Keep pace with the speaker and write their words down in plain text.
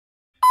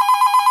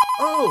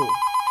Oh.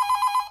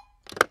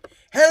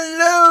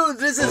 Hello,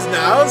 this is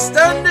now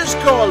Standish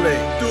calling.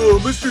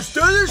 Mr.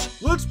 Standish,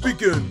 let's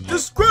begin.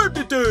 Describe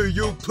the day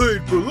you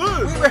played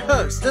Berlin. We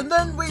rehearsed and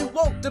then we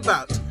walked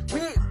about.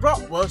 We ate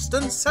bratwurst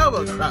and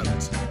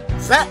sauerkraut.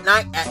 That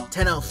night at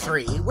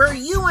 10:03, were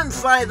you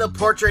inside the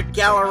portrait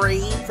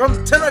gallery?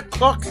 From 10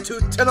 o'clock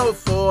to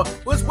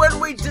 10:04 was when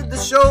we did the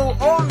show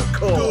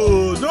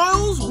Encore.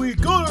 Niles, we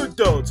got our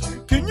doubts.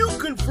 Can you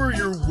confirm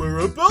your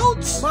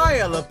whereabouts? My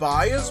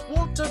alibi is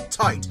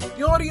watertight.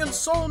 The audience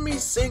saw me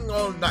sing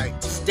all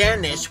night.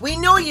 Standish, we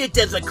know you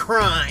did the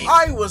crime.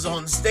 I was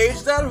on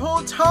stage that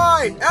whole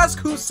time. Ask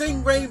who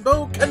sang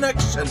Rainbow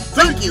Connection.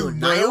 Thank you,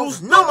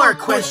 Niles. No more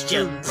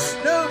questions.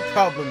 No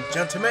problem,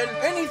 gentlemen.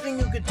 Anything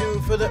you could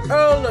do for the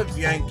Earl of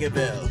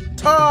Yankerville.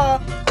 Ta!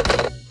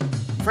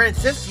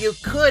 Francis, you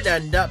could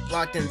end up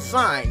locked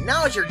inside.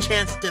 Now's your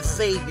chance to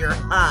save your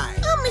hide.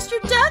 Oh, Mr.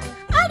 Duck,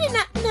 I did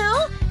not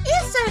know.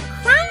 It's a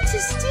crime to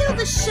steal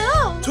the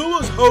show. Tell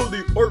us how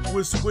the art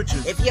was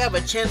switching. If you have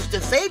a chance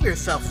to save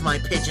yourself, my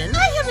pigeon.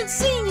 I haven't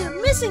seen your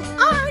missing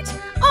art.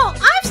 All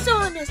I've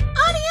stolen is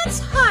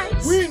audience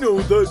hearts. We know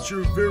that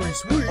you're very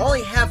sweet. All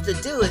you have to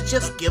do is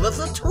just give us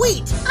a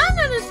tweet. I'm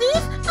not a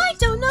thief. I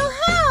don't know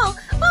how.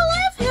 All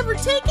I've ever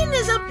taken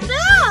is a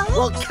bell.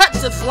 We'll catch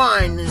this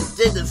line and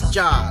did this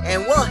job,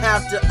 and we'll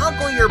have to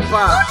uncle your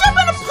bob. Go jump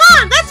in a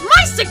pond. That's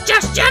my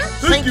suggestion.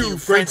 Thank you,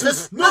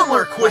 Francis. No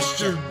more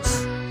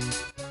questions.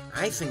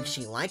 I think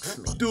she likes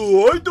me.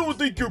 I don't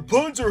think your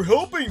puns are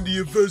helping the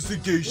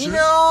investigation. You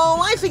know,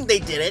 I think they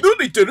did it. No,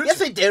 they didn't. Yes,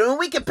 they did, and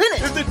we can pin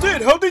it. If they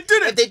did, how they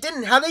did it? If they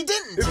didn't, how they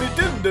didn't. If they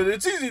didn't, then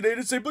it's easy. They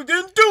just simply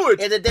didn't do it.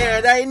 If they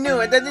did, I knew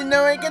it. I didn't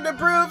know I could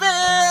prove it.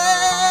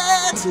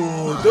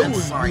 That I'm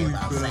was sorry really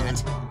about bad.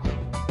 that.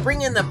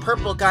 Bring in the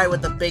purple guy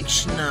with the big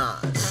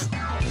schnoz.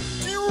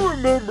 Do you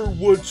remember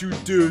what you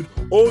did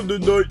on the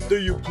night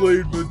that you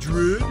played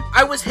Madrid?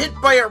 I was hit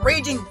by a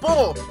raging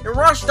bull and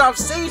rushed off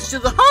stage to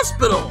the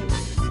hospital.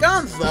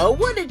 Gonzo,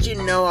 what did you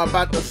know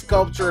about the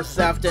sculpture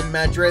theft in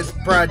Madrid,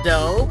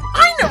 Prado?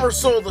 I never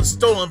sold the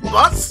stolen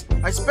bus.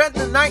 I spent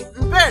the night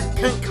in bed,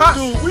 concussed.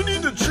 So we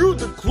need the truth.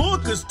 The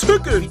clock is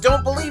ticking. If you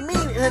don't believe me,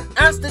 then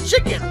ask the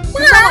chicken.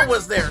 Camilla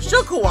was there.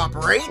 She'll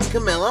cooperate.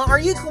 Camilla, are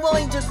you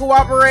willing to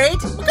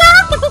cooperate?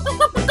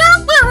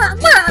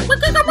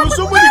 Will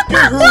somebody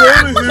get her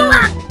out of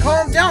here?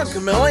 Calm down,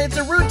 Camilla. It's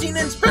a routine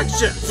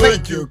inspection.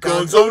 Thank you,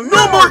 Gonzo.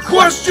 No more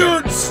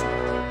questions!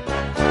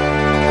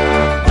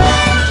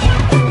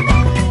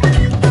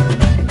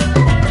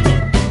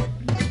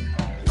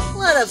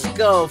 Let us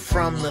go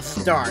from the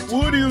start.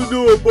 What do you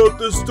know about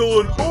the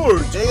stolen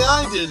art? Hey,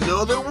 I didn't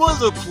know there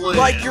was a plan.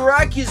 Like, your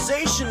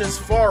accusation is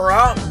far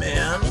out,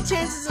 man. The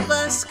chances of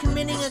us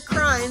committing a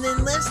crime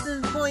in less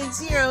than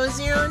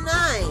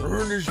 .009.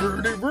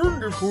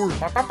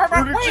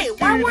 Wait,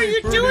 what were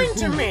you doing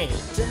to me?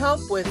 To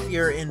help with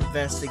your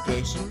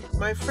investigation,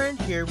 my friend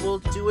here will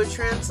do a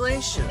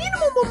translation.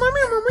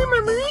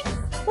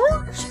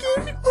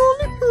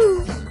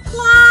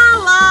 La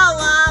la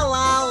la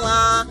la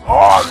la.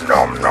 Oh,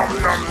 nom nom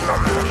nom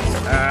nom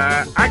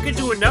nom. I could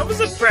do another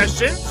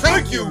impression.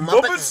 Thank you,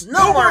 Muppets.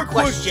 No more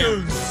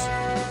questions.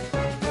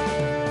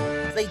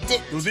 They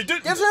did. No, they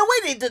didn't. There's no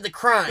way they did the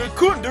crime. They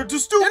couldn't. They're too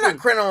stupid. They're not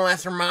criminal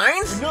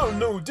masterminds.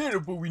 No, we did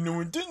it, but we know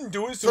he didn't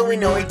do it. So we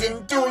know he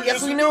didn't do it.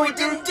 Yes, we know he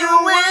didn't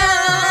do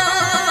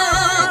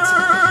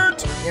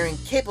it. They're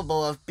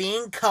incapable of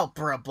being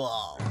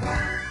culpable.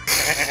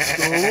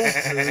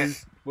 Okay,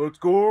 let's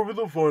go over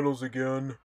the finals again.